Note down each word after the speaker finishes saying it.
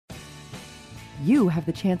you have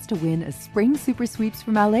the chance to win a spring super sweeps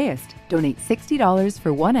from LAist. Donate $60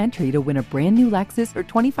 for one entry to win a brand new Lexus or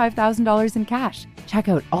 $25,000 in cash. Check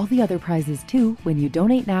out all the other prizes too when you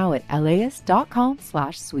donate now at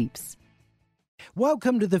laist.com/sweeps.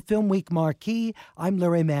 Welcome to the Film Week Marquee. I'm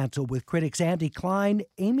Larry Mantle with critics Andy Klein,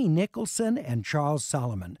 Amy Nicholson, and Charles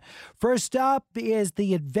Solomon. First up is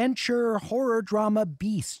the adventure horror drama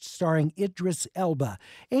Beast, starring Idris Elba.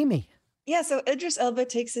 Amy. Yeah, so Idris Elba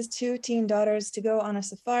takes his two teen daughters to go on a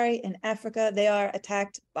safari in Africa. They are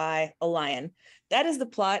attacked by a lion. That is the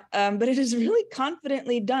plot, but it is really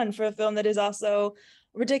confidently done for a film that is also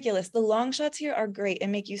ridiculous. The long shots here are great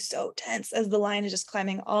and make you so tense as the lion is just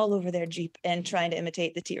climbing all over their Jeep and trying to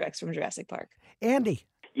imitate the T-Rex from Jurassic Park. Andy.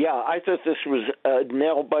 Yeah, I thought this was a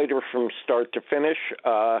nail-biter from start to finish.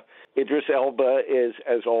 Idris Elba is,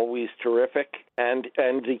 as always, terrific, and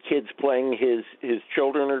the kids playing his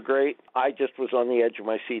children are great. I just was on the edge of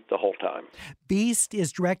my seat the whole time. Beast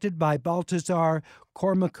is directed by Baltazar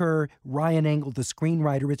Kormaker, Ryan Engle, the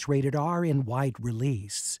screenwriter. It's rated R in wide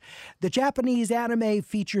release. The Japanese anime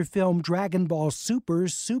feature film Dragon Ball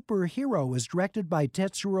Super Hero is directed by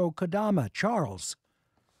Tetsuro Kodama. Charles.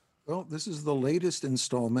 Well, this is the latest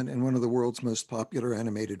installment in one of the world's most popular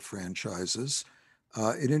animated franchises.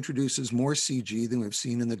 It introduces more CG than we've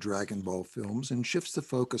seen in the Dragon Ball films and shifts the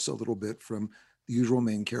focus a little bit from the usual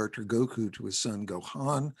main character Goku to his son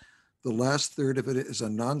Gohan. The last third of it is a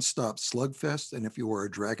nonstop slugfest, and if you are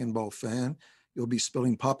a Dragon Ball fan, you'll be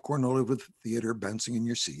spilling popcorn all over the theater, bouncing in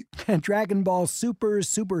your seat. And Dragon Ball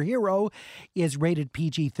Superhero is rated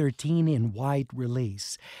PG-13 in wide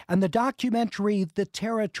release. And the documentary The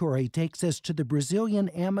Territory takes us to the Brazilian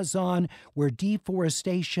Amazon, where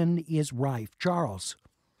deforestation is rife. Charles.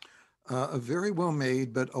 A very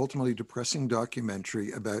well-made but ultimately depressing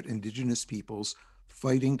documentary about indigenous peoples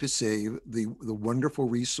fighting to save the wonderful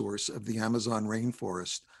resource of the Amazon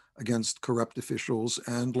rainforest against corrupt officials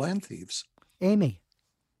and land thieves. Amy.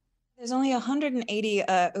 There's only 180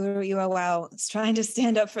 Uruuau trying to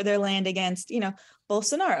stand up for their land against,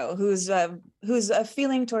 Bolsonaro, whose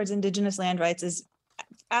feeling towards indigenous land rights is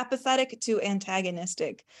apathetic to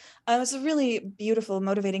antagonistic. It's a really beautiful,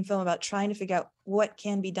 motivating film about trying to figure out what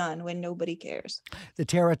can be done when nobody cares. The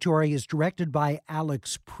Territory is directed by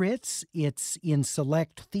Alex Pritz. It's in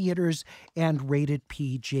select theaters and rated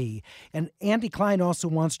PG. And Andy Klein also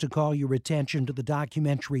wants to call your attention to the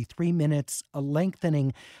documentary 3 Minutes, a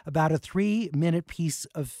lengthening, about a 3-minute piece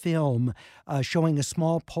of film showing a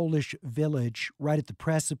small Polish village right at the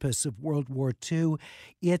precipice of World War II.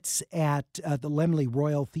 It's at the Laemmle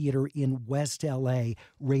Royal Theater in West LA,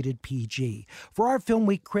 rated PG. For our Film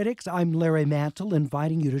Week critics, I'm Larry Mantle,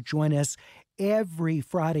 inviting you to join us every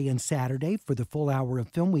Friday and Saturday for the full hour of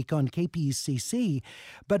Film Week on KPCC.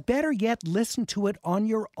 But better yet, listen to it on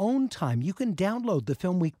your own time. You can download the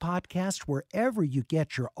Film Week podcast wherever you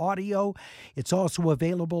get your audio. It's also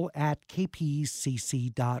available at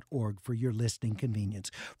kpcc.org for your listening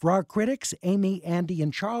convenience. For our critics, Amy, Andy,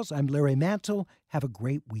 and Charles, I'm Larry Mantle. Have a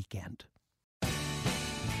great weekend.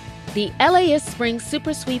 The LAist Spring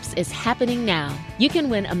Super Sweeps is happening now. You can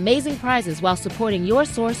win amazing prizes while supporting your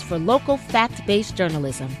source for local fact-based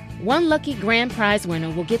journalism. One lucky grand prize winner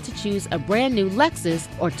will get to choose a brand new Lexus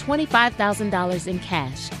or $25,000 in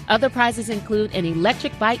cash. Other prizes include an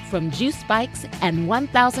electric bike from Juice Bikes and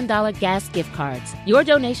 $1,000 gas gift cards. Your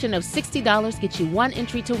donation of $60 gets you one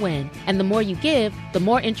entry to win, and the more you give, the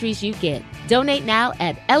more entries you get. Donate now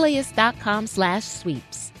at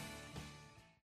laist.com/sweeps.